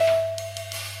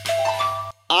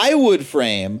I would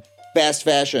frame fast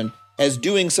fashion as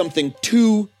doing something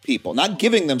to people, not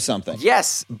giving them something.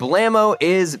 Yes, Blammo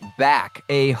is back.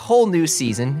 A whole new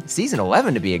season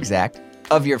 11 to be exact,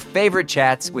 of your favorite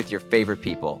chats with your favorite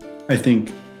people. I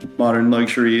think modern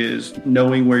luxury is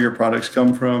knowing where your products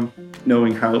come from,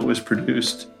 knowing how it was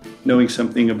produced, knowing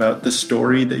something about the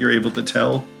story that you're able to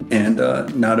tell, and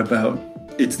not about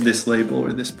it's this label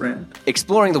or this brand.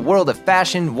 Exploring the world of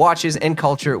fashion, watches, and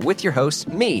culture with your host,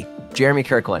 me, Jeremy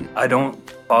Kirkland. I don't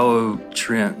follow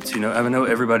trends, I know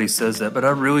everybody says that, but I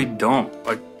really don't.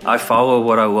 I follow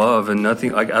what I love, and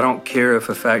nothing, I don't care if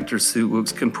a factor suit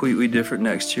looks completely different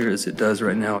next year as it does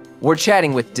right now. We're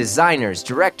chatting with designers,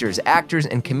 directors, actors,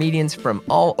 and comedians from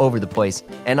all over the place,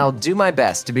 and I'll do my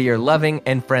best to be your loving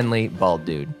and friendly bald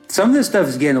dude. Some of this stuff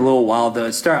is getting a little wild,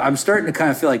 though. I'm starting to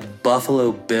kind of feel like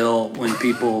Buffalo Bill when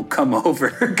people come over,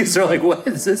 because they're like, what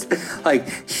is this?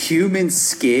 Like human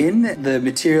skin? The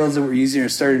materials that we're using are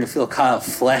starting to feel kind of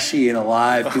fleshy and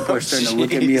alive. People are starting to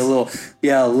look at me a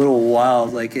little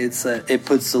wild. Like it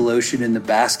puts the lotion in the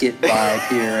basket vibe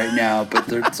here right now, but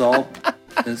it's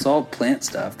all plant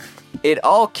stuff. It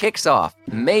all kicks off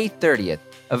May 30th,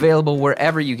 available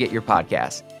wherever you get your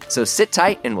podcasts. So sit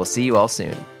tight and we'll see you all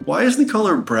soon. Why is the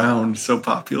color brown so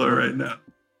popular right now?